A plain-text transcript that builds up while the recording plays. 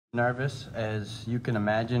Nervous, as you can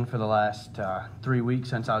imagine, for the last 3 weeks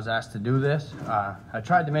since I was asked to do this. I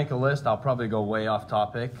tried to make a list. I'll probably go way off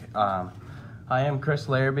topic. I am Chris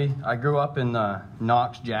Larrabee. I grew up in the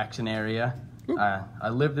Knox, Jackson area. I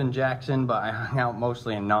lived in Jackson, but I hung out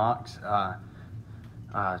mostly in Knox.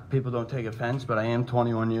 People don't take offense, but I am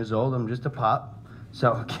 21 years old. I'm just a pup.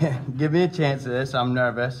 So give me a chance at this. I'm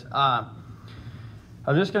nervous. I'm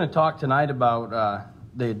just going to talk tonight about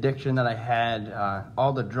the addiction that I had,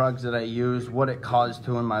 all the drugs that I used, what it caused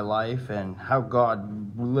to in my life, and how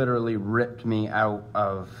God literally ripped me out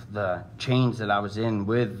of the chains that I was in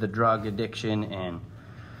with the drug addiction. And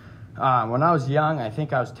when I was young, I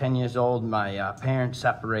think I was 10 years old, my parents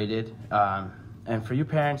separated. And for you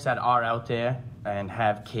parents that are out there and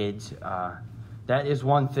have kids, that is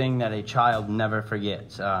one thing that a child never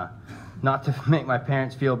forgets. Not to make my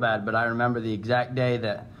parents feel bad, but I remember the exact day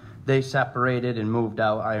that they separated and moved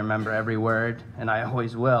out. I remember every word, and I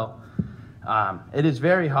always will. It is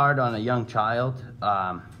very hard on a young child.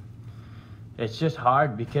 It's just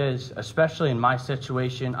hard because, especially in my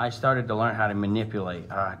situation, I started to learn how to manipulate.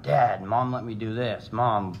 Dad, Mom let me do this.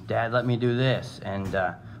 Mom, Dad let me do this. And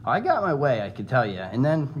I got my way, I can tell you. And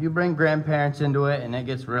then you bring grandparents into it, and it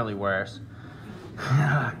gets really worse.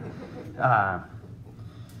 I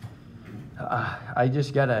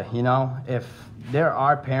just gotta, if there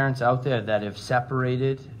are parents out there that have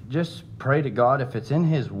separated, just pray to God if it's in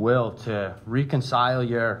His will to reconcile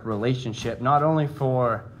your relationship, not only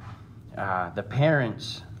for the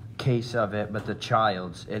parents' case of it, but the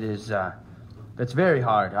child's. It's very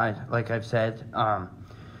hard, like I've said.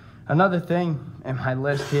 Another thing in my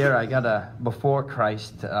list here, I got a before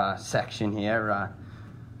Christ section here.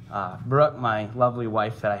 Brooke, my lovely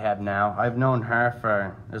wife that I have now, I've known her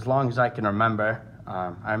for as long as I can remember.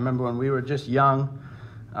 I remember when we were just young,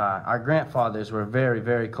 our grandfathers were very,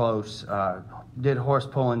 very close. Did horse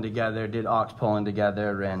pulling together, did ox pulling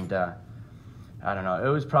together, and I don't know, it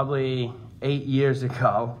was probably 8 years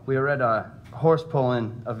ago. We were at a horse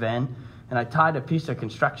pulling event, and I tied a piece of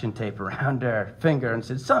construction tape around her finger and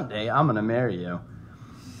said, "Someday I'm going to marry you."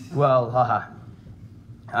 Well, I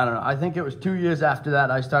don't know, I think it was 2 years after that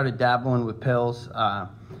I started dabbling with pills. I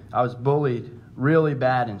was bullied really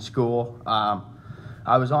bad in school.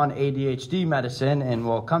 I was on ADHD medicine, and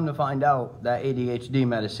we'll come to find out that ADHD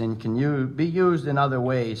medicine can be used in other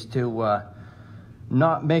ways to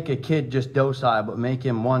not make a kid just docile, but make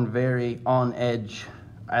him one very on edge,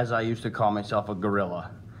 as I used to call myself, a gorilla.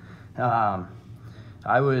 I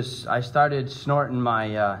started snorting my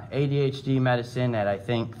ADHD medicine at, I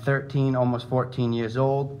think, 13, almost 14 years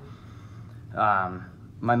old.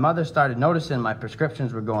 My mother started noticing my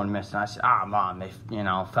prescriptions were going missing. I said, Mom, they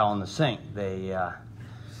fell in the sink.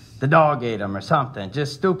 The dog ate them or something.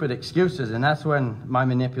 Just stupid excuses, and that's when my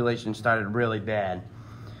manipulation started really bad.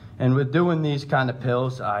 And with doing these kind of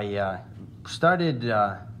pills, I started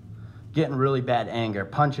getting really bad anger,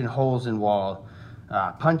 punching holes in walls,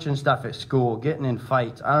 punching stuff at school, getting in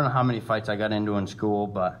fights. I don't know how many fights I got into in school,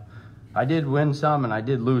 but I did win some and I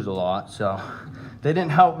did lose a lot, so they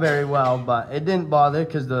didn't help very well, but it didn't bother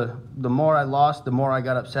because the more I lost, the more I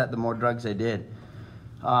got upset, the more drugs I did.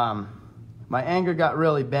 My anger got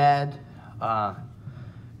really bad,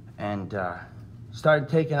 and started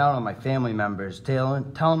taking out on my family members,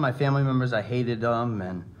 telling my family members I hated them,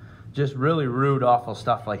 and just really rude, awful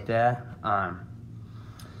stuff like that.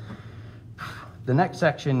 The next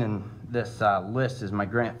section in this list is my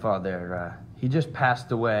grandfather. He just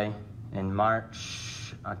passed away in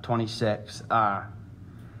March 26. I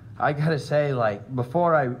gotta say,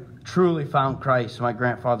 before I truly found Christ, my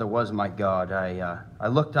grandfather was my God. I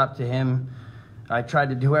looked up to him. I tried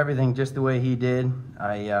to do everything just the way he did.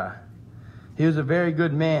 He was a very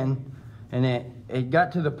good man, and it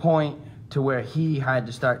got to the point to where he had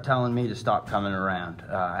to start telling me to stop coming around.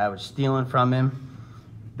 I was stealing from him.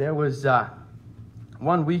 There was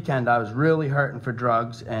one weekend I was really hurting for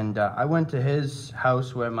drugs, and I went to his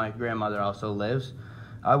house where my grandmother also lives.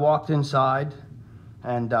 I walked inside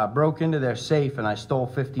and broke into their safe, and I stole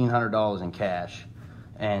 $1,500 in cash.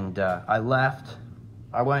 And I left.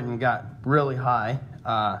 I went and got really high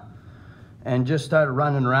and just started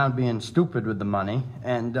running around being stupid with the money.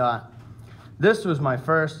 And this was my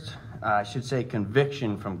first, I should say,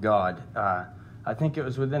 conviction from God. I think it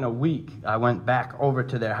was within a week I went back over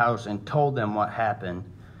to their house and told them what happened.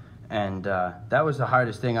 And that was the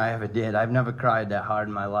hardest thing I ever did. I've never cried that hard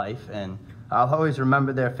in my life, and I'll always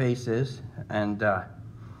remember their faces. And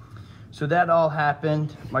so that all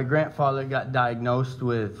happened. My grandfather got diagnosed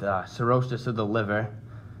with cirrhosis of the liver.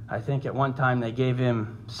 I think at one time they gave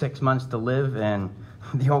him 6 months to live, and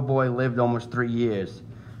the old boy lived almost 3 years.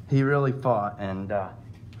 He really fought, and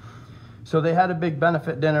So they had a big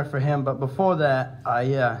benefit dinner for him, but before that,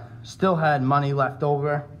 I still had money left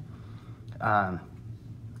over.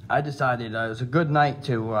 I decided it was a good night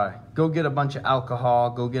to go get a bunch of alcohol,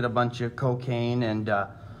 go get a bunch of cocaine, and I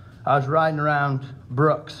was riding around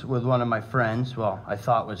Brooks with one of my friends, well, I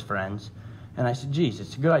thought was friends, and I said, geez,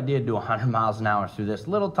 it's a good idea to do 100 miles an hour through this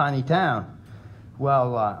little tiny town.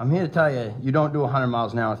 Well, I'm here to tell you, you don't do 100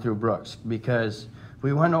 miles an hour through Brooks, because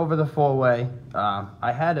we went over the four-way.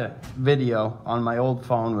 I had a video on my old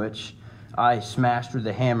phone, which I smashed with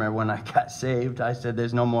a hammer when I got saved. I said,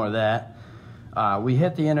 there's no more of that. We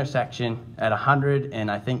hit the intersection at 100 and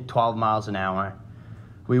I think 12 miles an hour.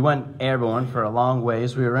 We went airborne for a long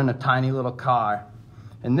ways. We were in a tiny little car.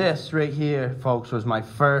 And this right here, folks, was my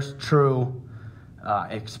first true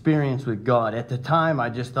experience with God. At the time, I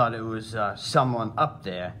just thought it was someone up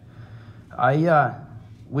there.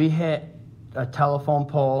 We hit a telephone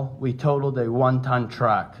pole. We totaled a 1-ton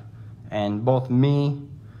truck. And both me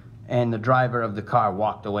and the driver of the car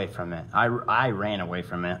walked away from it. I ran away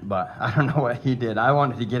from it, but I don't know what he did. I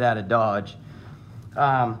wanted to get out of Dodge.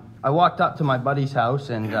 I walked up to my buddy's house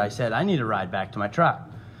and I said, I need a ride back to my truck.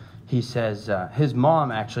 He says, his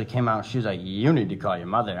mom actually came out. She was like, you need to call your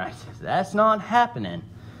mother. I said, that's not happening.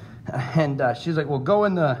 And she's like, well, go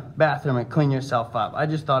in the bathroom and clean yourself up. I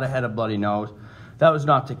just thought I had a bloody nose. That was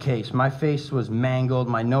not the case. My face was mangled.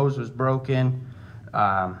 My nose was broken.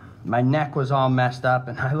 My neck was all messed up,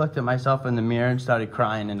 and I looked at myself in the mirror and started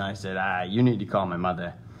crying, and I said, you need to call my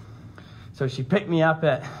mother. So she picked me up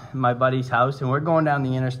at my buddy's house, and we're going down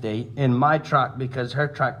the interstate in my truck because her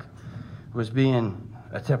truck was being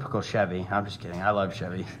a typical Chevy. I'm just kidding. I love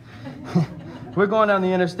Chevy. We're going down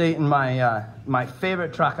the interstate in my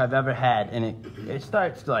favorite truck I've ever had, and it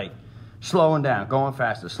starts like slowing down, going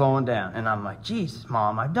faster, slowing down. And I'm like, geez,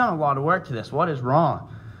 Mom, I've done a lot of work to this. What is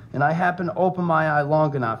wrong? And I happened to open my eye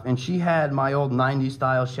long enough, and she had my old 90s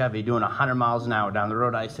style Chevy doing 100 miles an hour down the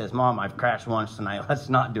road. I says, Mom, I've crashed once tonight. Let's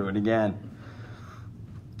not do it again.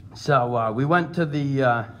 So we went to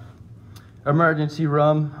the emergency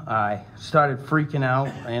room. I started freaking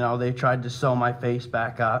out. You know, they tried to sew my face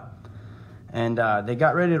back up. And they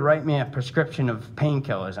got ready to write me a prescription of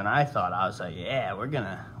painkillers. And I was like, yeah, we're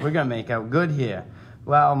gonna make out good here.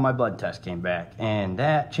 Well, my blood test came back, and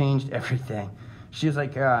that changed everything. She was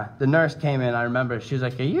like, the nurse came in, I remember. She was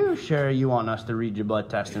like, are you sure you want us to read your blood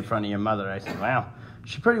test in front of your mother? I said, well,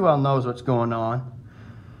 she pretty well knows what's going on.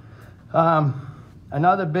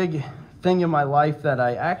 Another big thing in my life that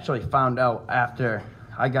I actually found out after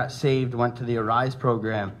I got saved, went to the Arise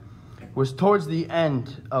program, was towards the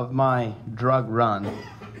end of my drug run.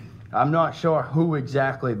 I'm not sure who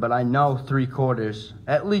exactly, but I know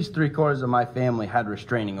at least three quarters of my family had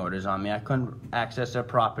restraining orders on me. I couldn't access their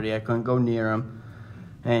property. I couldn't go near them.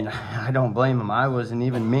 And I don't blame them. I wasn't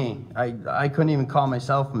even me. I couldn't even call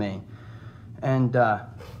myself me. And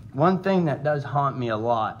one thing that does haunt me a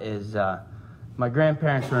lot is my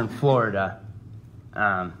grandparents were in Florida.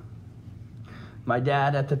 My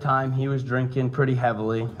dad at the time, he was drinking pretty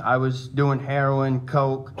heavily. I was doing heroin,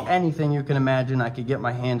 coke, anything you can imagine I could get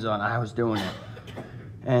my hands on, I was doing it.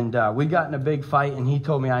 And we got in a big fight, and he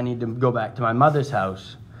told me I need to go back to my mother's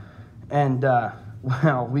house. And,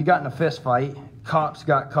 well, we got in a fist fight. Cops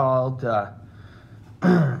got called,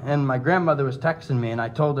 and my grandmother was texting me, and I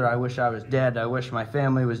told her I wish I was dead. I wish my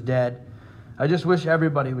family was dead. I just wish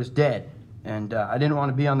everybody was dead. And I didn't want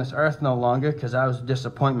to be on this earth no longer because I was a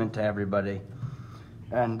disappointment to everybody.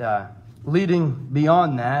 And leading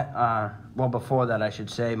beyond that, well, before that, I should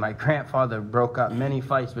say, my grandfather broke up many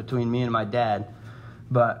fights between me and my dad.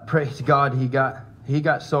 But praise God, he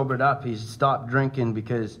got sobered up. He stopped drinking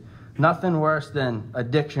because nothing worse than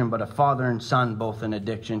addiction, but a father and son both in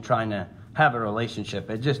addiction trying to have a relationship.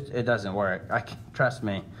 It doesn't work. Trust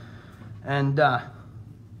me. And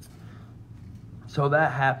so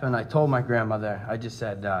that happened. I told my grandmother, I just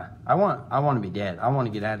said, I want to be dead. I want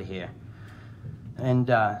to get out of here. And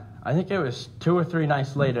I think it was 2 or 3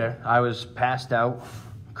 nights later, I was passed out,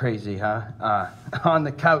 crazy, huh? On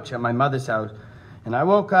the couch at my mother's house. And I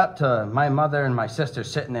woke up to my mother and my sister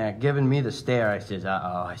sitting there giving me the stare. I says,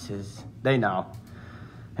 uh-oh. I says, they know.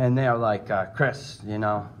 And they're like, Chris, you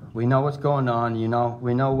know, we know what's going on. You know,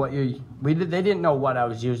 we know what they didn't know what I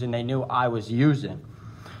was using. They knew I was using.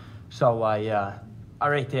 So I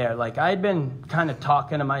right there, like I'd been kind of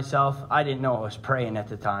talking to myself. I didn't know I was praying at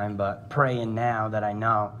the time, but praying now that I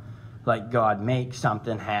know, like, God, make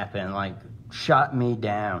something happen. Like, shut me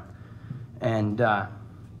down. And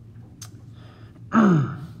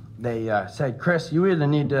they said, Chris, you either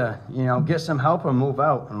need to, you know, get some help or move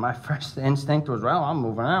out. And my first instinct was, well, I'm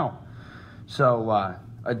moving out. So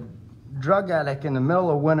drug addict in the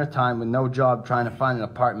middle of wintertime with no job trying to find an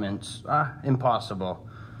apartment, impossible.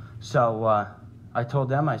 So I told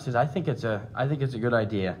them, I said, I think it's a good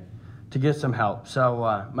idea to get some help.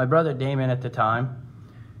 So my brother Damon at the time,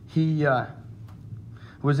 he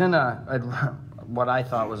was in what I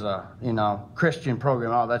thought was a Christian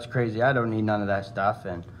program. Oh, that's crazy. I don't need none of that stuff.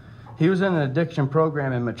 And he was in an addiction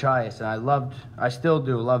program in Machias, and I still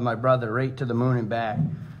do love my brother right to the moon and back.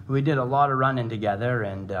 We did a lot of running together,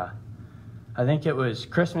 and I think it was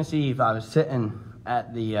Christmas Eve. I was sitting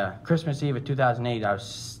at the Christmas Eve of 2008. I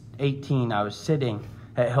was 18. I was sitting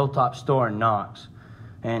at Hilltop Store in Knox,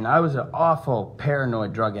 and I was an awful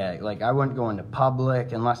paranoid drug addict. Like, I wouldn't go into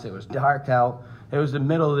public unless it was dark out. It was the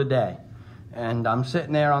middle of the day, and I'm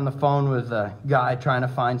sitting there on the phone with a guy trying to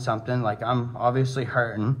find something. Like, I'm obviously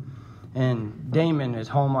hurting, and Damon is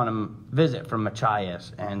home on a visit from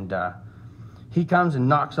Machias, and he comes and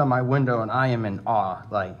knocks on my window, and I am in awe.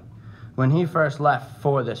 Like, when he first left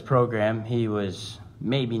for this program, he was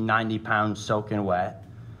maybe 90 pounds soaking wet.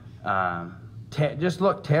 Just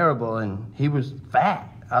looked terrible, and he was fat.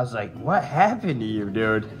 I was like, what happened to you,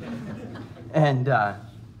 dude? And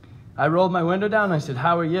I rolled my window down, and I said,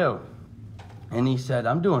 how are you? And he said,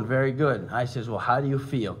 I'm doing very good. I says, well, how do you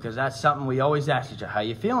feel? Because that's something we always ask each other. How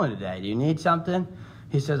you feeling today? Do you need something?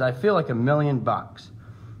 He says, I feel like $1,000,000.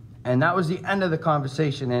 And that was the end of the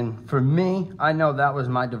conversation. And for me, I know that was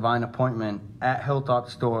my divine appointment at Hilltop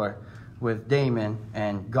Store with Damon,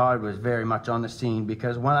 and God was very much on the scene,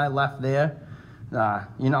 because when I left there,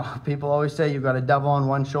 people always say you've got a devil on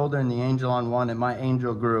one shoulder and the angel on one, and my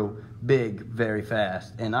angel grew big very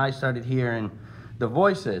fast. And I started hearing the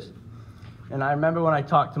voices. And I remember when I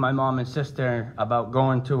talked to my mom and sister about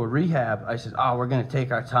going to a rehab, I said, we're going to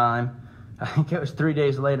take our time. I think it was 3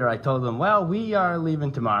 days later, I told them, well, we are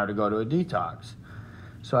leaving tomorrow to go to a detox.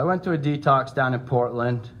 So I went to a detox down in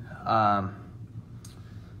Portland. I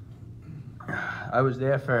was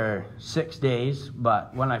there for 6 days,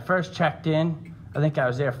 but when I first checked in, I think I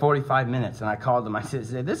was there 45 minutes, and I called them. I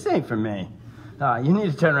said, this ain't for me. You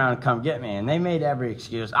need to turn around and come get me. And they made every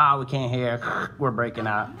excuse. We can't hear. We're breaking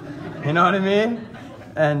up. You know what I mean?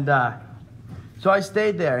 And so I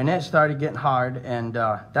stayed there, and it started getting hard, and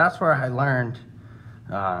that's where I learned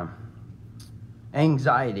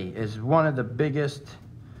anxiety is one of the biggest.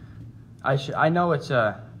 I know it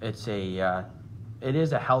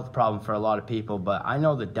is a health problem for a lot of people, but I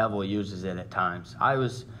know the devil uses it at times. I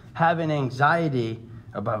was having anxiety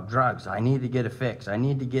about drugs. I need to get a fix. I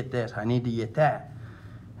need to get this. I need to get that.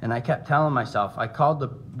 And I kept telling myself, I called the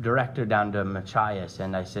director down to Machias,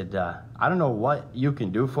 and I said, I don't know what you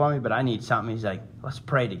can do for me, but I need something. He's like, let's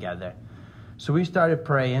pray together. So we started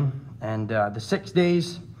praying, and the 6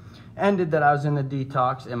 days ended that I was in the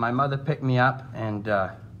detox, and my mother picked me up and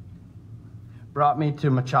brought me to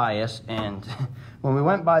Machias. And when we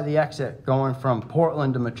went by the exit going from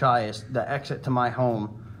Portland to Machias, the exit to my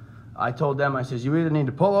home, I told them, I says, you either need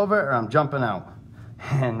to pull over or I'm jumping out.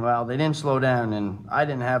 And, well, they didn't slow down, and I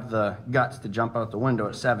didn't have the guts to jump out the window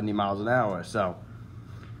at 70 miles an hour. So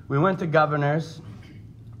we went to Governor's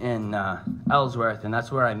in Ellsworth, and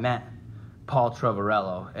that's where I met Paul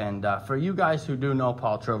Trovarello. And for you guys who do know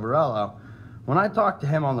Paul Trovarello, when I talked to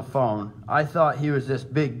him on the phone, I thought he was this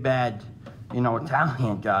big, bad,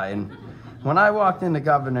 Italian guy. And when I walked into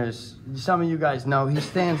Governor's, some of you guys know, he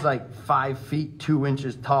stands like 5 feet 2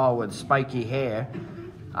 inches tall with spiky hair.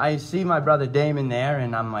 I see my brother Damon there,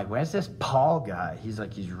 and I'm like, where's this Paul guy? He's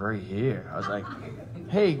like, he's right here. I was like,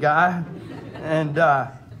 hey, guy. And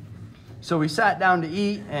so we sat down to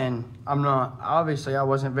eat, and I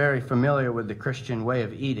wasn't very familiar with the Christian way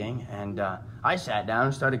of eating. And I sat down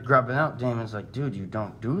and started grubbing out. Damon's like, dude, you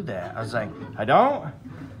don't do that. I was like, I don't?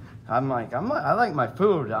 I'm like, I like my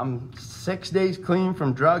food. I'm 6 days clean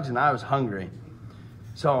from drugs, and I was hungry.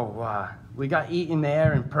 So we got eating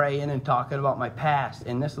there and praying and talking about my past.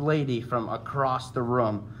 And this lady from across the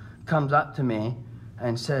room comes up to me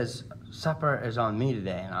and says, supper is on me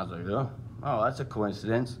today. And I was like, oh, that's a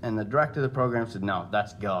coincidence. And the director of the program said, no,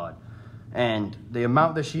 that's God. And the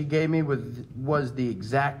amount that she gave me was the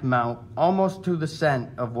exact amount, almost to the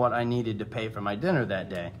cent, of what I needed to pay for my dinner that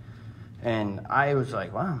day. And I was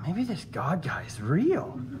like, wow, maybe this God guy is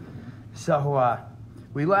real. So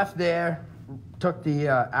we left there, took the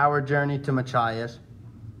hour journey to Machias,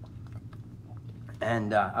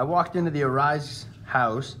 and I walked into the Arise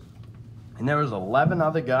house, and there was 11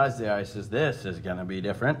 other guys there. I says, this is going to be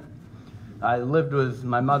different. I lived with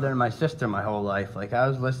my mother and my sister my whole life. Like, I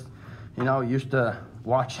was used to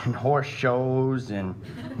watching horse shows and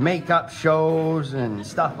makeup shows and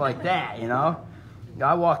stuff like that,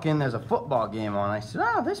 I walk in, there's a football game on. I said,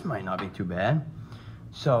 this might not be too bad.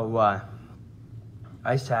 So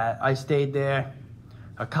I stayed there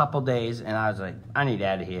a couple days, and I was like, I need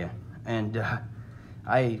out of here. And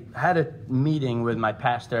I had a meeting with my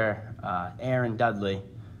pastor, Aaron Dudley,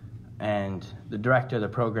 and the director of the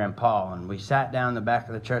program, Paul, and we sat down in the back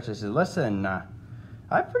of the church. I said, listen,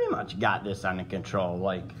 I pretty much got this under control.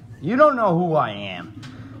 Like, you don't know who I am.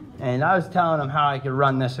 And I was telling them how I could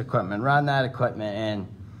run this equipment, run that equipment, and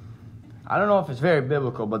I don't know if it's very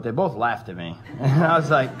biblical, but they both laughed at me. And I was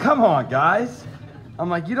like, come on, guys. I'm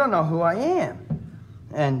like, you don't know who I am.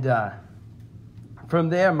 And from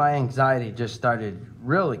there, my anxiety just started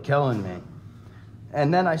really killing me.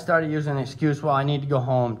 And then I started using an excuse, well, I need to go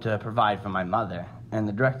home to provide for my mother. And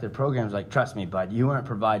the director of the program was like, trust me, bud, you weren't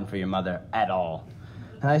providing for your mother at all.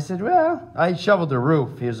 And I said, well, I shoveled the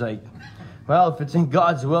roof. He was like, well, if it's in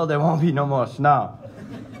God's will, there won't be no more snow.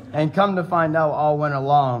 And come to find out, all went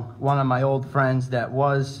along, one of my old friends that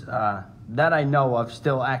was, that I know of,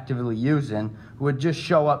 still actively using, would just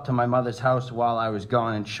show up to my mother's house while I was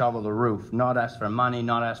gone and shovel the roof. Not ask for money,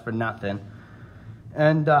 not ask for nothing.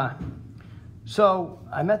 And so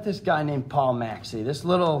I met this guy named Paul Maxey, this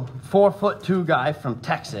little 4'2" guy from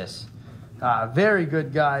Texas. Very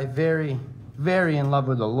good guy, very, very in love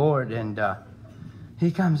with the Lord. And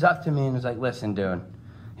he comes up to me and was like, listen, dude.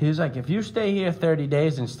 He was like, if you stay here 30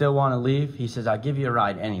 days and still want to leave, he says, I'll give you a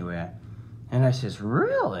ride anywhere. And I says,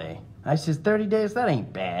 really? I says, 30 days, that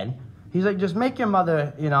ain't bad. He's like, just make your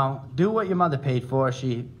mother, do what your mother paid for.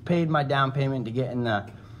 She paid my down payment to get in the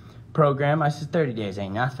program. I says, 30 days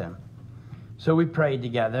ain't nothing. So we prayed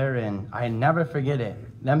together, and I never forget it.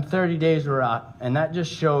 Them 30 days were up, and that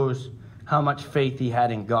just shows how much faith he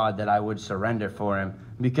had in God that I would surrender for him.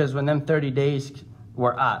 Because when them 30 days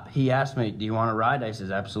were up, he asked me, do you want to ride? I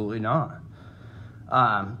says, absolutely not.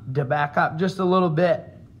 To back up just a little bit,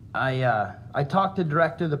 I talked the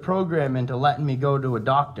director of the program into letting me go to a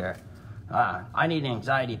doctor. I need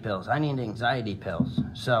anxiety pills. I need anxiety pills.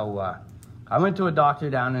 So I went to a doctor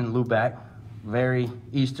down in Lubeck, very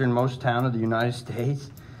easternmost town of the United States.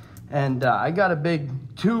 And I got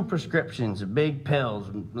two prescriptions, big pills,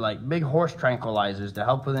 like big horse tranquilizers to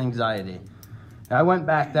help with anxiety. I went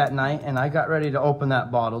back that night, and I got ready to open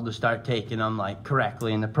that bottle to start taking them like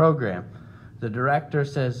correctly in the program. The director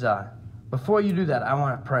says, before you do that, I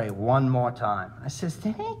want to pray one more time. I says,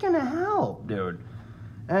 that ain't going to help, dude.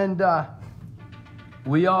 And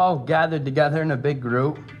we all gathered together in a big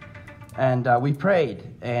group, and we prayed.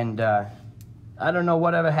 And I don't know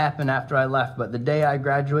whatever happened after I left, but the day I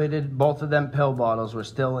graduated, both of them pill bottles were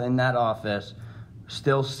still in that office,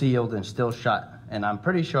 still sealed and still shut. And I'm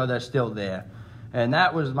pretty sure they're still there. And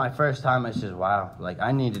that was my first time. I said, wow, like,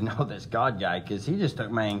 I need to know this God guy, because he just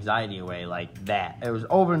took my anxiety away like that. It was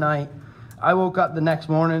overnight. I woke up the next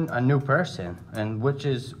morning a new person, and which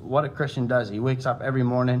is what a Christian does. He wakes up every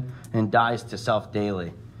morning and dies to self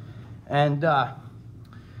daily. And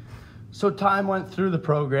so time went through the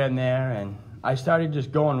program there, and I started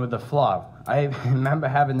just going with the flow. I remember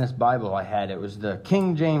having this Bible I had. It was the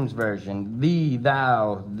King James Version. Thee,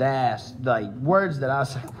 thou, thast, like words that I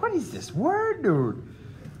was like, what is this word, dude?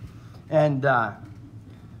 And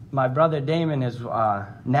my brother Damon, his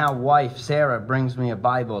now wife Sarah, brings me a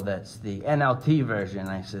Bible that's the NLT version.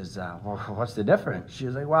 I says, well, what's the difference? She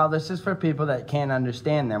was like, well, this is for people that can't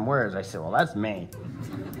understand them words. I said, well, that's me.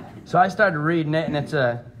 So I started reading it, and it's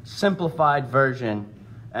a simplified version.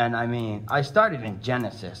 And I mean, I started in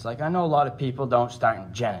Genesis. Like, I know a lot of people don't start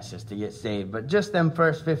in Genesis to get saved, but just them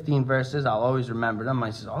first 15 verses, I'll always remember them.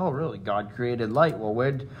 I says, oh, really? God created light. Well,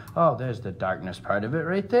 there's the darkness part of it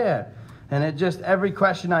right there. And it just, every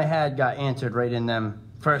question I had got answered right in them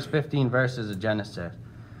first 15 verses of Genesis.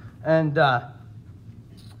 And so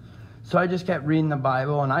I just kept reading the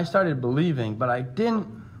Bible, and I started believing, but I didn't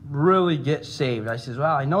really get saved. I says,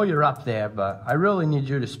 well, I know you're up there, but I really need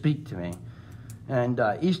you to speak to me. And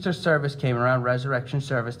Easter service came around, resurrection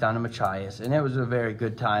service down in Machias, and it was a very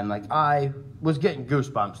good time. Like, I was getting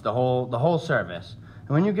goosebumps the whole service. And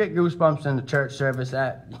when you get goosebumps in the church service,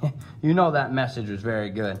 that that message was very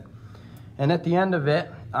good. And at the end of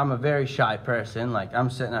it, I'm a very shy person. Like, I'm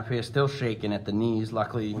sitting up here still shaking at the knees.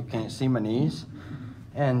 Luckily, you can't see my knees.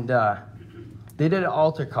 And they did an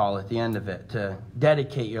altar call at the end of it to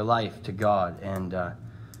dedicate your life to God. And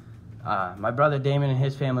my brother Damon and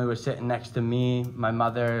his family were sitting next to me, my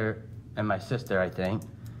mother, and my sister, I think.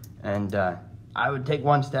 And I would take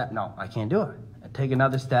one step. No, I can't do it. I'd take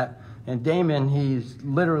another step. And Damon, he's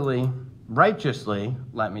literally, righteously,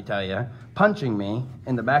 let me tell you, punching me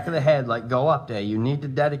in the back of the head like, go up there. You need to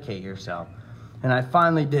dedicate yourself. And I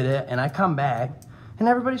finally did it, and I come back, and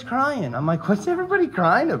everybody's crying. I'm like, what's everybody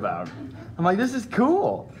crying about? I'm like, this is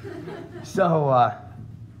cool. So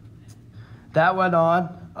that went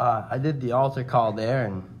on. I did the altar call there,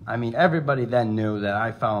 and I mean, everybody then knew that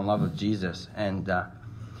I fell in love with Jesus. And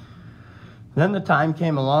then the time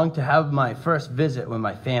came along to have my first visit with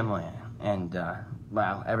my family. And,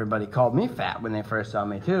 well, everybody called me fat when they first saw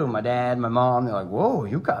me, too. My dad, my mom, they're like, whoa,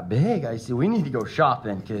 you got big. I said, we need to go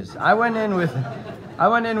shopping, because I went in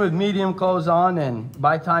with medium clothes on, and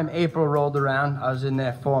by the time April rolled around, I was in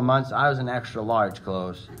there 4 months. I was in extra large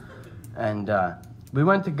clothes. And we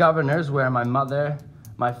went to Governor's, where my mother,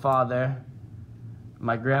 my father,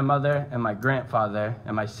 my grandmother, and my grandfather,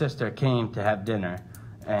 and my sister came to have dinner.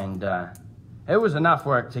 And it was enough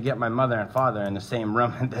work to get my mother and father in the same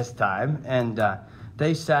room at this time. And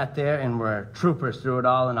they sat there and were troopers through it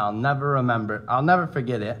all, and I'll never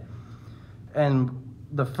forget it. And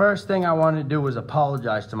the first thing I wanted to do was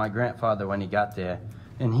apologize to my grandfather when he got there.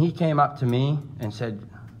 And he came up to me and said,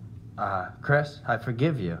 Chris, I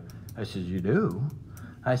forgive you. I said, you do?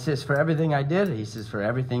 I says, for everything I did? He says, for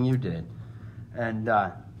everything you did. And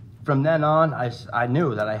from then on, I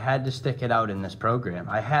knew that I had to stick it out in this program.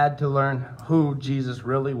 I had to learn who Jesus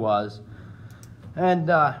really was. And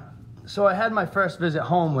so I had my first visit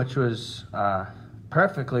home, which was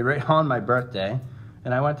perfectly right on my birthday.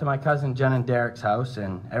 And I went to my cousin Jen and Derek's house,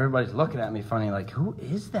 and everybody's looking at me funny, like, who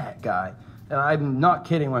is that guy? And I'm not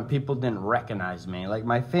kidding when people didn't recognize me. Like,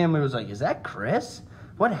 my family was like, is that Chris?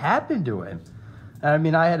 What happened to him? And I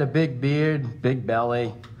mean, I had a big beard, big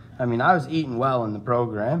belly. I mean, I was eating well in the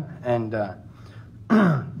program. And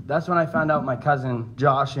that's when I found out my cousin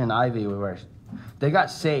Josh and Ivy they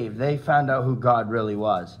got saved. They found out who God really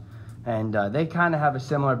was. And they kind of have a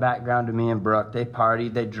similar background to me and Brooke. They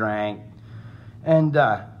partied, they drank. And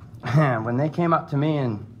when they came up to me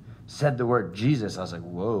and said the word Jesus, I was like,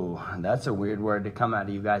 whoa, that's a weird word to come out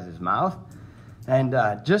of you guys' mouth. And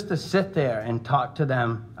just to sit there and talk to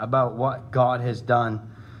them about what God has done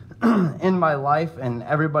in my life and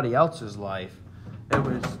everybody else's life, it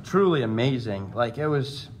was truly amazing. Like, it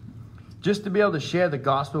was just to be able to share the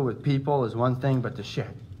gospel with people is one thing, but to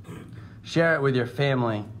share it with your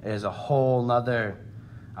family is a whole nother,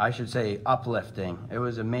 I should say, uplifting. It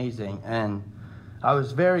was amazing. And I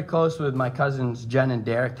was very close with my cousins Jen and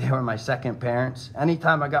Derek. They were my second parents.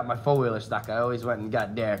 Anytime I got my four-wheeler stuck, I always went and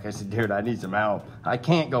got Derek. I said, dude, I need some help. I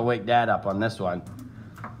can't go wake Dad up on this one.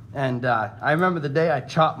 And I remember the day I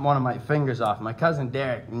chopped one of my fingers off. My cousin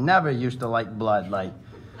Derek never used to like blood. Like,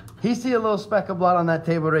 he see a little speck of blood on that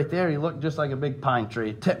table right there. He looked just like a big pine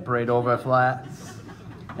tree, tipped right over flat.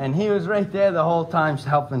 And he was right there the whole time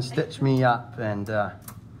helping stitch me up. And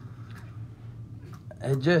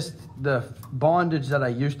it just, the bondage that I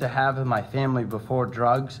used to have in my family before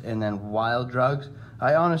drugs and then wild drugs,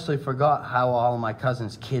 I honestly forgot how all my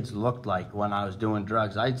cousins' kids looked like when I was doing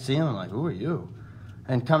drugs. I'd see them like, who are you?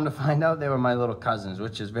 And come to find out they were my little cousins,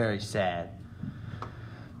 which is very sad.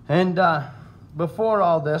 And before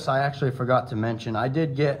all this, I actually forgot to mention, I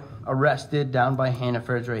did get arrested down by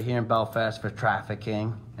Hannaford's right here in Belfast for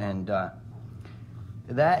trafficking. And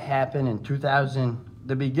that happened in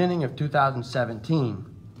the beginning of 2017.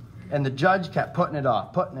 And the judge kept putting it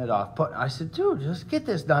off. I said, dude, just get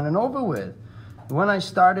this done and over with. When I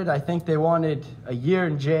started, I think they wanted a year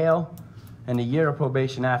in jail and a year of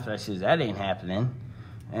probation after. I said, that ain't happening.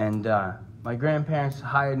 And my grandparents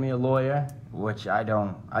hired me a lawyer, which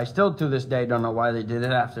I still to this day don't know why they did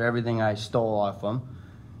it after everything I stole off them.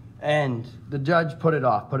 And the judge put it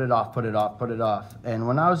off. And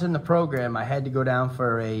when I was in the program, I had to go down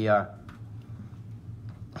for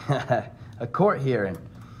a court hearing.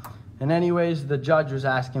 And anyways, the judge was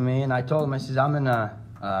asking me, and I told him, I says, I'm in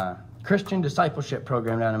a Christian discipleship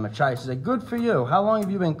program down in Machias. He said, good for you. How long have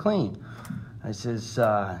you been clean? I says,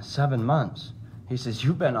 7 months. He says,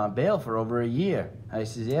 you've been on bail for over a year. I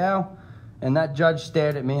says, yeah. And that judge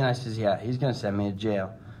stared at me, and I says, yeah, he's going to send me to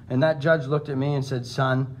jail. And that judge looked at me and said,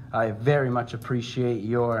 son, I very much appreciate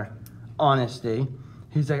your honesty.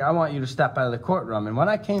 He's like, I want you to step out of the courtroom. And when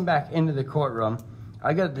I came back into the courtroom,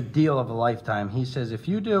 I got the deal of a lifetime. He says, if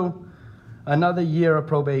you do another year of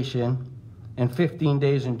probation and 15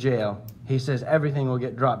 days in jail, he says, everything will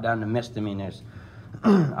get dropped down to misdemeanors.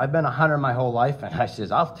 I've been 100 my whole life, and I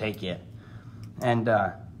says, I'll take it. And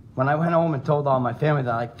when I went home and told all my family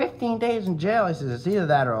that, like, 15 days in jail, I says, it's either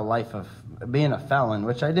that or a life of being a felon,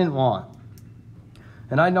 which I didn't want.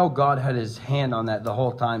 And I know God had his hand on that the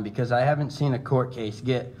whole time, because I haven't seen a court case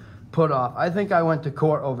get put off. I think I went to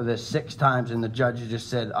court over this 6 times, and the judge just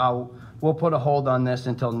said, oh, we'll put a hold on this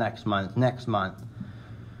until next month.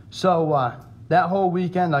 So that whole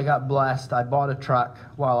weekend I got blessed. I bought a truck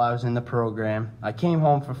while I was in the program. I came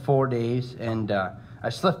home for 4 days, and I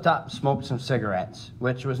slipped up and smoked some cigarettes,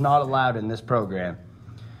 which was not allowed in this program.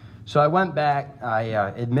 So I went back, I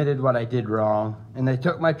admitted what I did wrong, and they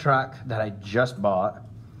took my truck that I just bought,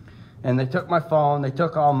 and they took my phone, they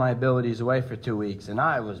took all my abilities away for 2 weeks, and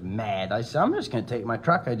I was mad. I said, I'm just going to take my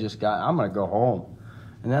truck I just got, I'm going to go home.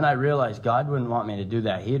 And then I realized God wouldn't want me to do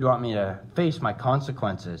that. He'd want me to face my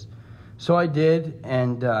consequences. So I did,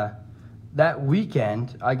 and that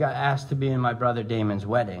weekend, I got asked to be in my brother Damon's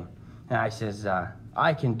wedding. And I says,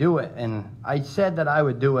 I can do it. And I said that I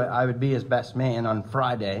would do it. I would be his best man on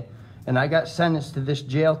Friday. And I got sentenced to this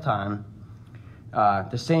jail time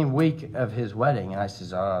the same week of his wedding. And I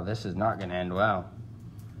says, oh, this is not going to end well.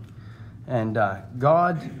 And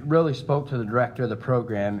God really spoke to the director of the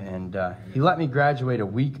program, and he let me graduate a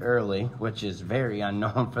week early, which is very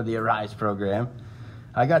unknown for the Arise program.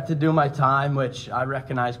 I got to do my time, which I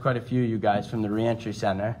recognize quite a few of you guys from the Reentry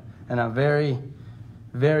Center, and I'm very,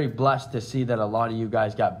 very blessed to see that a lot of you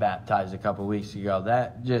guys got baptized a couple weeks ago.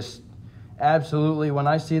 That just absolutely, when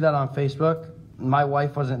I see that on Facebook, my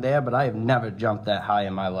wife wasn't there, but I have never jumped that high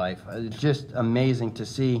in my life. It's just amazing to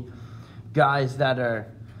see guys that are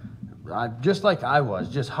just like I was,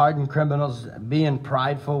 just hardened criminals, being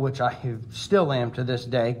prideful, which I still am to this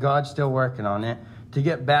day. God's still working on it. To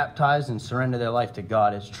get baptized and surrender their life to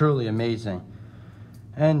God, it's truly amazing.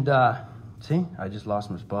 And see, I just lost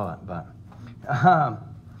my spot. But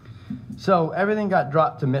so everything got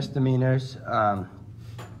dropped to misdemeanors.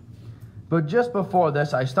 But just before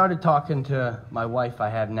this, I started talking to my wife I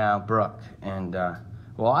have now, Brooke. And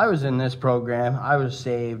well, I was in this program. I was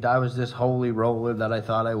saved. I was this holy roller that I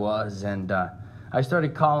thought I was. And I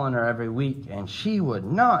started calling her every week, and she would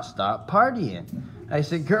not stop partying. I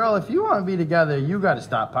said, girl, if you want to be together, you got to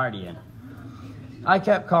stop partying. I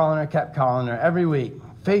kept calling her every week,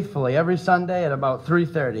 faithfully, every Sunday at about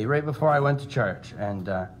 3:30, right before I went to church. And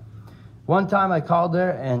one time I called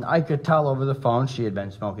her, and I could tell over the phone she had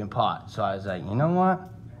been smoking pot. So I was like, you know what?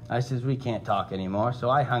 I says, we can't talk anymore. So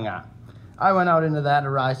I hung up. I went out into that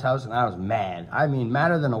Arise house, and I was mad. I mean,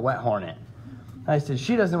 madder than a wet hornet. I said,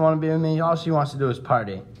 she doesn't want to be with me. All she wants to do is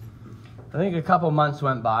party. I think a couple months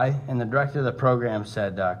went by, and the director of the program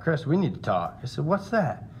said, Chris, we need to talk. I said, what's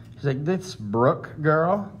that? He's like, this Brooke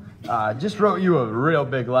girl just wrote you a real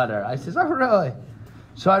big letter. I says, oh, really?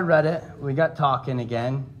 So I read it. We got talking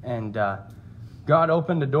again, and God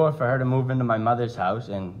opened the door for her to move into my mother's house.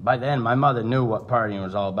 And by then, my mother knew what partying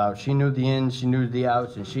was all about. She knew the ins, she knew the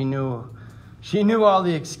outs, and she knew all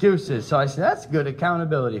the excuses. So I said, that's good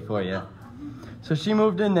accountability for you. So she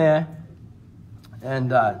moved in there,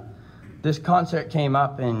 and this concert came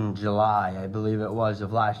up in July, I believe it was,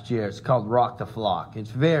 of last year. It's called Rock the Flock.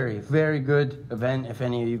 It's very, very good event if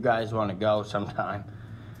any of you guys want to go sometime.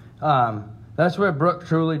 That's where Brooke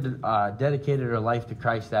truly dedicated her life to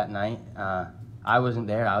Christ that night. I wasn't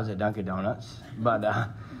there. I was at Dunkin' Donuts. But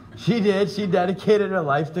she did. She dedicated her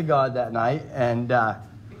life to God that night. And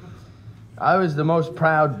I was the most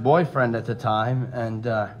proud boyfriend at the time. And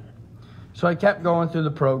so I kept going through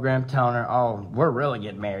the program, telling her, oh, we're really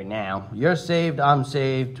getting married now. You're saved, I'm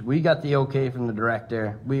saved. We got the okay from the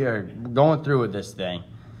director. We are going through with this thing.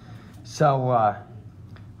 So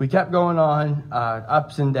we kept going on,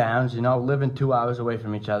 ups and downs, you know, living 2 hours away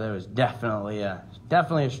from each other. It was definitely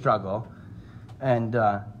a struggle. And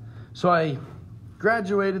so I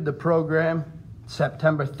graduated the program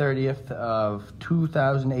September 30th of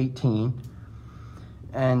 2018.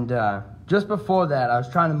 And just before that, I was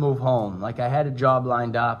trying to move home. Like, I had a job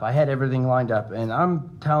lined up. I had everything lined up. And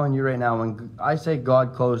I'm telling you right now, when I say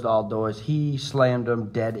God closed all doors, he slammed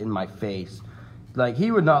them dead in my face. Like,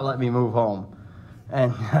 he would not let me move home.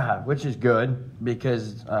 And which is good,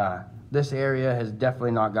 because this area has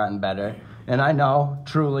definitely not gotten better. And I know,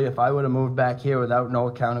 truly, if I would have moved back here without no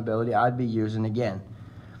accountability, I'd be using again.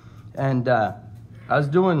 And I was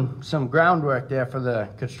doing some groundwork there for the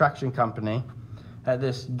construction company at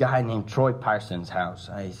this guy named Troy Parsons' house.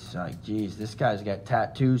 I was like, geez, this guy's got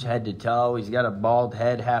tattoos head to toe. He's got a bald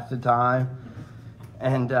head half the time.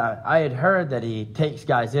 And I had heard that he takes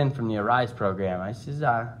guys in from the Arise program. I says,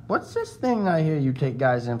 what's this thing I hear you take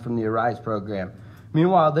guys in from the Arise program?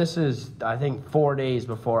 Meanwhile, this is, I think, 4 days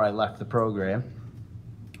before I left the program.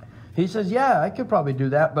 He says, yeah, I could probably do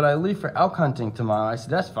that, but I leave for elk hunting tomorrow. I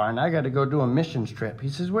said, that's fine. I got to go do a missions trip. He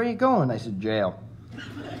says, where are you going? I said, jail.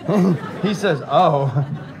 He says, oh.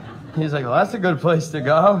 He's like, well, that's a good place to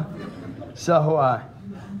go. So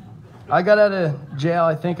I got out of jail.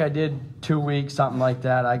 I think I did 2 weeks, something like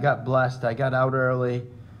that. I got blessed. I got out early.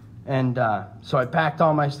 And so I packed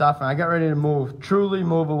all my stuff, and I got ready to truly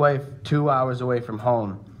move away, 2 hours away from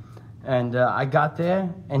home. And I got there,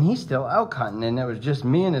 and he's still elk hunting, and it was just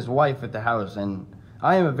me and his wife at the house. And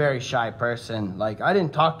I am a very shy person. Like, I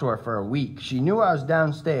didn't talk to her for a week. She knew I was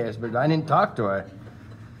downstairs, but I didn't talk to her.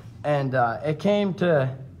 And it came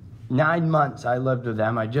to 9 months I lived with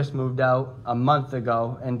them. I just moved out a month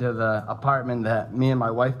ago into the apartment that me and my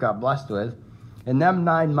wife got blessed with. In them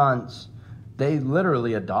 9 months, they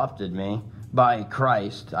literally adopted me by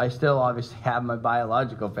Christ. I still obviously have my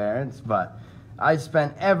biological parents, but I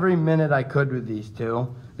spent every minute I could with these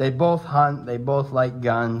two. They both hunt. They both like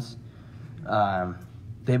guns.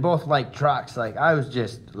 They both like trucks. Like, I was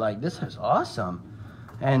just like, this is awesome.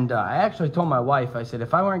 And I actually told my wife, I said,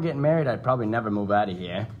 if I weren't getting married, I'd probably never move out of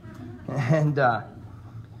here. And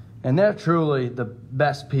they're truly the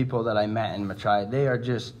best people that I met in Machias. They are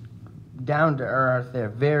just down to earth. They're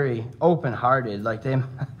very open-hearted. Like,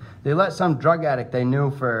 they let some drug addict they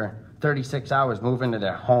knew for 36 hours move into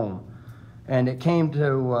their home. And it came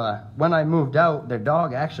to, when I moved out, their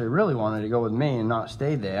dog actually really wanted to go with me and not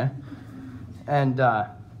stay there. And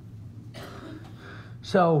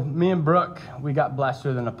so me and Brooke, we got blessed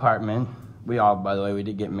with an apartment. We all, by the way, we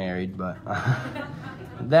did get married, but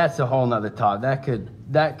that's a whole nother talk. That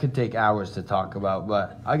could take hours to talk about.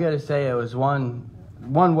 But I got to say, it was one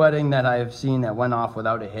wedding that I have seen that went off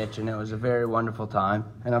without a hitch, and it was a very wonderful time,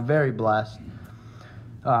 and I'm very blessed.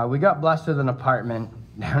 We got blessed with an apartment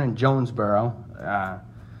down in Jonesboro.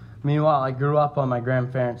 Meanwhile, I grew up on my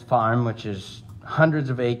grandparents' farm, which is hundreds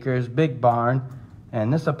of acres, big barn,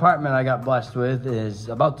 and this apartment I got blessed with is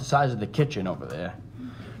about the size of the kitchen over there.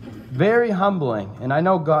 Very humbling, and I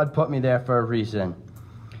know God put me there for a reason.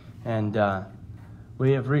 And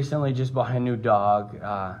we have recently just bought a new dog.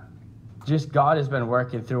 Just God has been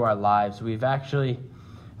working through our lives. We've actually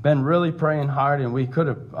been really praying hard, and we could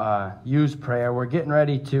have used prayer. We're getting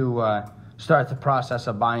ready to start the process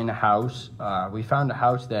of buying a house. We found a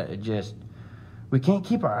house that we can't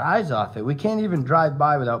keep our eyes off it. We can't even drive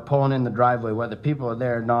by without pulling in the driveway, whether people are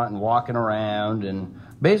there or not, and walking around, and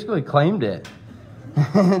basically claimed it.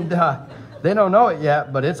 And they don't know it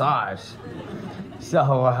yet, but it's ours.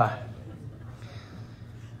 So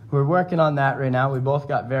we're working on that right now. We both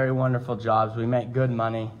got very wonderful jobs. We make good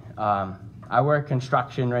money. I work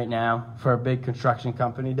construction right now for a big construction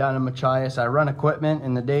company down in Machias. I run equipment,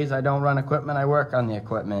 and the days I don't run equipment, I work on the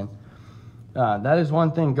equipment. That is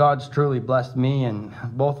one thing God's truly blessed me and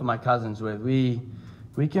both of my cousins with.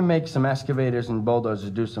 We can make some excavators and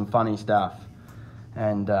bulldozers do some funny stuff.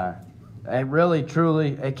 And it really, truly,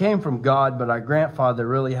 it came from God, but our grandfather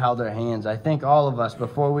really held our hands. I think all of us,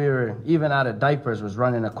 before we were even out of diapers, was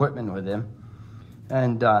running equipment with him.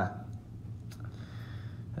 And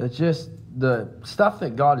it's just the stuff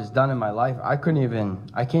that God has done in my life, I can't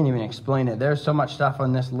even explain it. There's so much stuff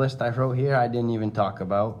on this list I wrote here I didn't even talk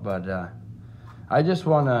about, but I just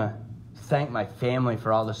want to thank my family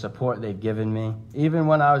for all the support they've given me. Even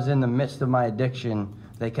when I was in the midst of my addiction,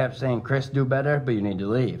 they kept saying, Chris, do better, but you need to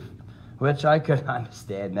leave, which I could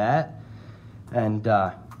understand that. And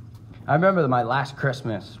I remember my last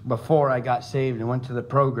Christmas, before I got saved and went to the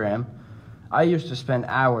program, I used to spend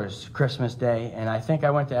hours Christmas Day, and I think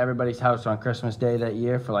I went to everybody's house on Christmas Day that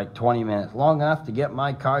year for like 20 minutes, long enough to get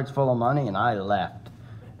my cards full of money, and I left.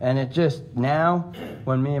 And it just, now,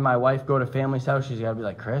 when me and my wife go to family's house, she's got to be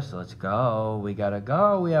like, Chris, let's go. We got to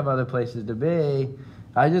go. We have other places to be.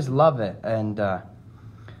 I just love it. And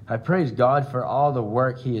I praise God for all the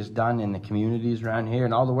work he has done in the communities around here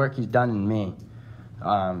and all the work he's done in me.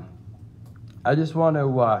 I just want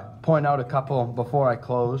to point out a couple, before I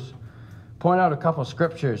close,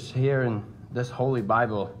 scriptures here in this Holy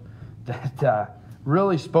Bible that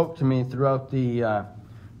really spoke to me throughout the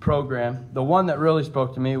program. The one that really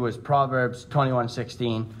spoke to me was Proverbs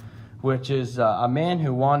 21:16, which is a man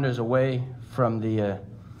who wanders away from the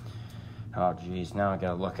oh geez, now I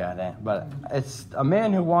gotta look at it. But it's a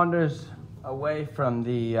man who wanders away from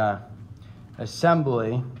the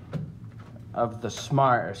assembly of the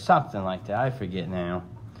smart, or something like that. I forget now.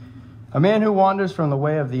 A man who wanders from the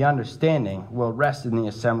way of the understanding will rest in the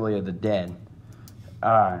assembly of the dead.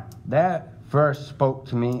 That verse spoke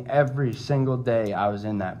to me every single day I was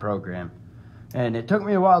in that program. And it took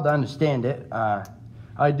me a while to understand it.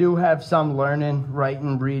 I do have some learning,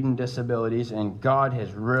 writing, reading disabilities, and God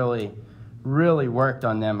has really, really worked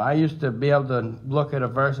on them. I used to be able to look at a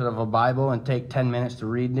verse of a Bible and take 10 minutes to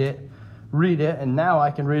read it, and now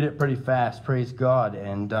I can read it pretty fast, praise God.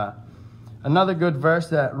 And another good verse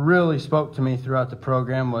that really spoke to me throughout the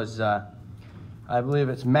program was, I believe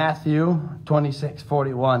it's Matthew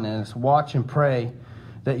 26:41, and it's watch and pray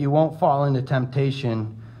that you won't fall into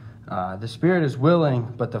temptation. The spirit is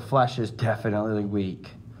willing, but the flesh is definitely weak.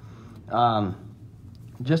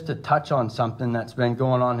 Just to touch on something that's been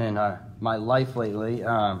going on in my life lately,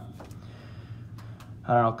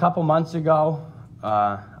 I don't know, a couple months ago,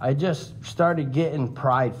 I just started getting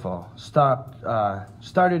prideful.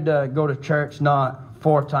 Started to go to church not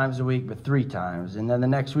 4 times a week, but 3 times. And then the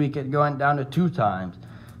next week it went down to 2 times.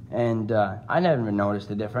 And I never even noticed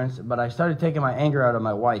the difference, but I started taking my anger out on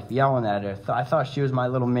my wife, yelling at her. I thought she was my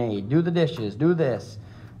little maid. Do the dishes, do this.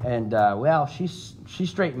 And, well, she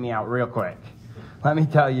straightened me out real quick. Let me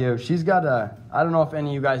tell you, she's got I don't know if any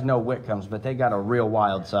of you guys know Whitcombs, but they got a real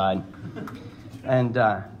wild side. And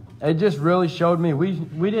it just really showed me,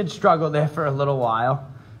 we did struggle there for a little while.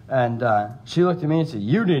 And she looked at me and said,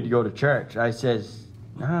 "You need to go to church." I says,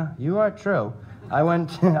 "You are true."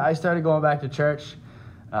 I started going back to church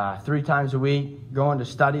 3 times a week, going to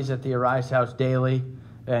studies at the Arise House daily,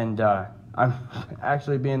 and I'm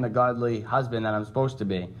actually being the godly husband that I'm supposed to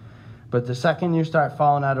be. But the second you start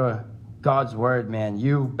falling out of God's word, man,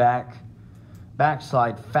 you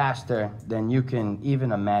backslide faster than you can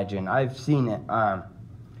even imagine. I've seen it.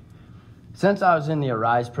 Since I was in the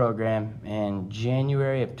Arise program in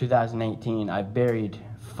January of 2018, I've buried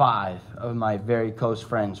 5 of my very close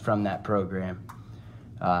friends from that program.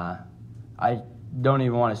 I don't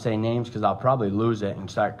even want to say names because I'll probably lose it and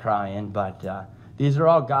start crying, but these are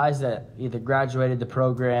all guys that either graduated the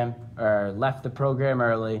program or left the program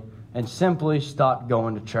early and simply stopped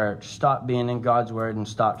going to church, stopped being in God's word, and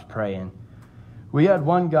stopped praying. We had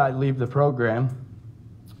one guy leave the program,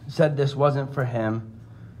 said this wasn't for him,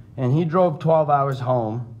 and he drove 12 hours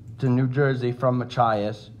home to New Jersey from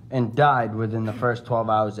Machias and died within the first 12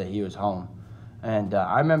 hours that he was home. And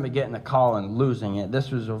I remember getting a call and losing it. This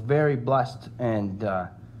was a very blessed and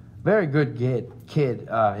very good kid.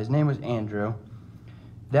 His name was Andrew.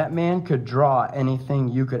 That man could draw anything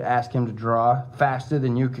you could ask him to draw faster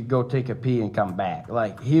than you could go take a pee and come back.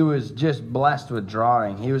 Like, he was just blessed with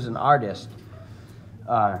drawing. He was an artist.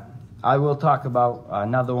 I will talk about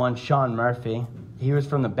another one, Sean Murphy. He was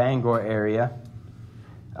from the Bangor area.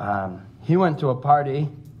 He went to a party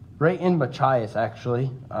right in Machias,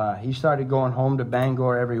 actually. He started going home to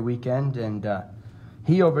Bangor every weekend, and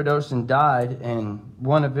he overdosed and died in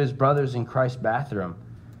one of his brothers in Christ's bathroom.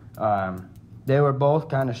 They were both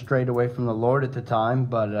kind of strayed away from the Lord at the time,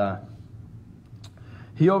 but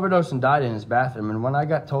he overdosed and died in his bathroom. And when I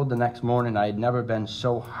got told the next morning, I had never been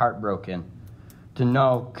so heartbroken to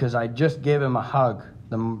know, because I just gave him a hug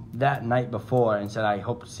that night before and said, "I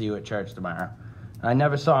hope to see you at church tomorrow." I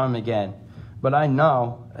never saw him again. But I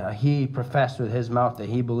know he professed with his mouth that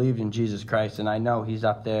he believed in Jesus Christ, and I know he's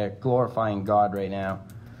up there glorifying God right now.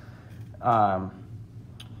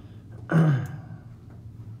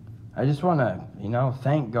 I just want to,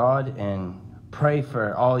 thank God and pray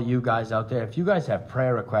for all you guys out there. If you guys have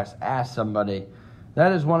prayer requests, ask somebody.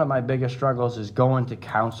 That is one of my biggest struggles, is going to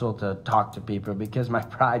counsel to talk to people, because my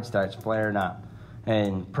pride starts flaring up.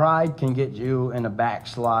 And pride can get you in a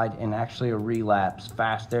backslide and actually a relapse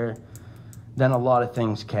faster than a lot of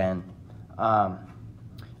things can. I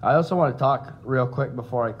also want to talk real quick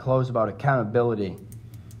before I close about accountability.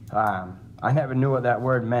 I never knew what that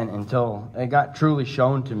word meant until it got truly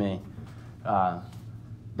shown to me.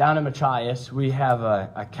 Down in Machias, we have a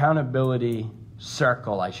accountability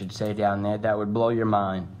circle, I should say, down there that would blow your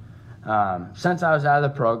mind. Since I was out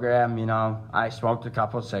of the program, I smoked a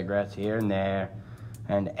couple of cigarettes here and there.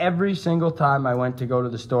 And every single time I went to go to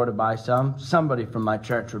the store to buy somebody from my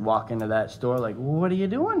church would walk into that store like, "What are you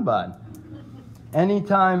doing, bud?"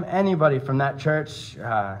 Anytime anybody from that church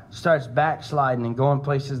starts backsliding and going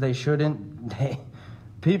places they shouldn't,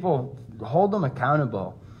 people hold them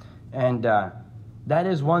accountable. And that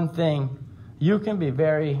is one thing. You can be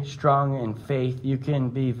very strong in faith. You can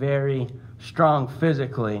be very strong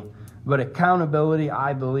physically. But accountability,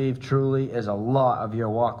 I believe, truly is a lot of your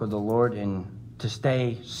walk with the Lord and to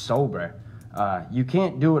stay sober. You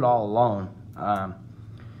can't do it all alone.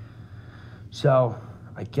 So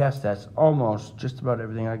I guess that's almost just about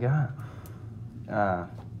everything I got.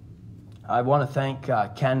 I want to thank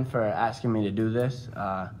Ken for asking me to do this.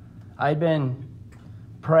 I'd been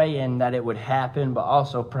praying that it would happen, but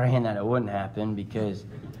also praying that it wouldn't happen, because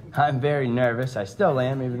I'm very nervous. I still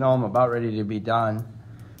am, even though I'm about ready to be done.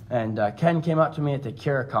 And Ken came up to me at the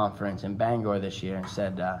Cure conference in Bangor this year and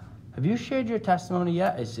said, "Have you shared your testimony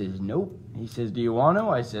yet?" I says, "Nope." He says, "Do you want to?"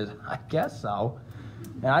 I says, "I guess so."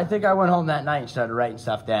 And I think I went home that night and started writing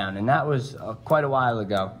stuff down. And that was quite a while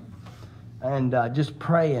ago. And just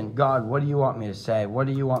praying, "God, what do you want me to say? What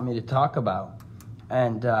do you want me to talk about?"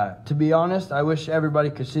 And to be honest, I wish everybody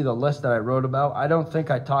could see the list that I wrote about. I don't think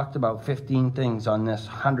I talked about 15 things on this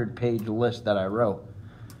 100-page list that I wrote.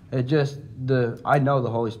 I know the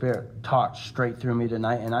Holy Spirit talked straight through me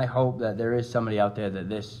tonight, and I hope that there is somebody out there that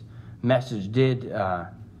this message did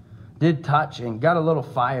did touch and got a little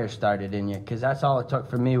fire started in you, because that's all it took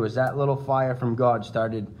for me, was that little fire from God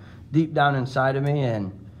started deep down inside of me,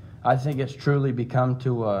 and I think it's truly become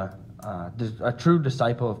to a true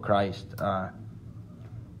disciple of Christ.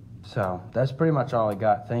 So that's pretty much all I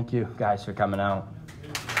got. Thank you guys for coming out.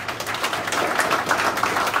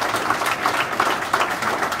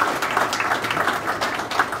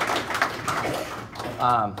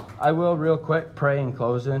 I will real quick pray in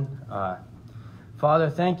closing. Father,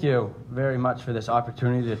 thank you very much for this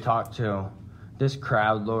opportunity to talk to this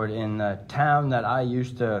crowd, Lord, in the town that I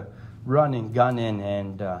used to run and gun in.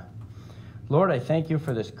 And Lord, I thank you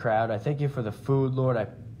for this crowd. I thank you for the food, Lord.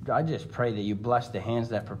 I just pray that you bless the hands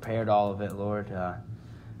that prepared all of it, Lord.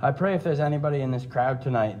 I pray if there's anybody in this crowd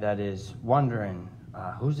tonight that is wondering,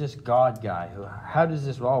 who's this God guy? How does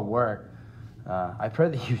this all work? I pray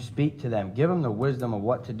that you speak to them. Give them the wisdom of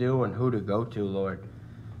what to do and who to go to, Lord.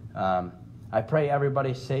 I pray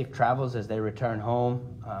everybody safe travels as they return home.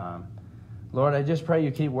 Lord, I just pray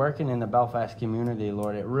you keep working in the Belfast community,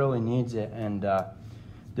 Lord. It really needs it. And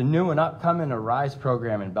the new and upcoming Arise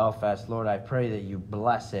program in Belfast, Lord, I pray that you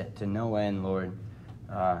bless it to no end, Lord.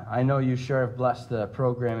 I know you sure have blessed the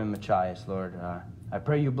program in Machias, Lord. I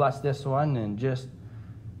pray you bless this one and just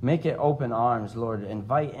make it open arms, Lord.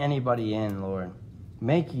 Invite anybody in, Lord.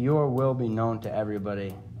 Make your will be known to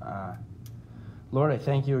everybody. Lord, I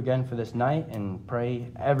thank you again for this night and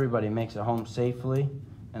pray everybody makes it home safely.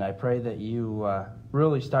 And I pray that you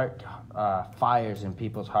really start fires in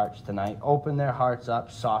people's hearts tonight. Open their hearts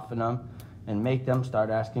up, soften them, and make them start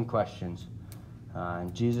asking questions.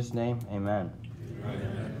 In Jesus' name, amen.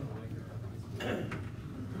 Amen.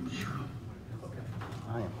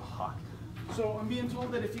 I am hot. So I'm being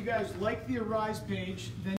told that if you guys like the Arise page, then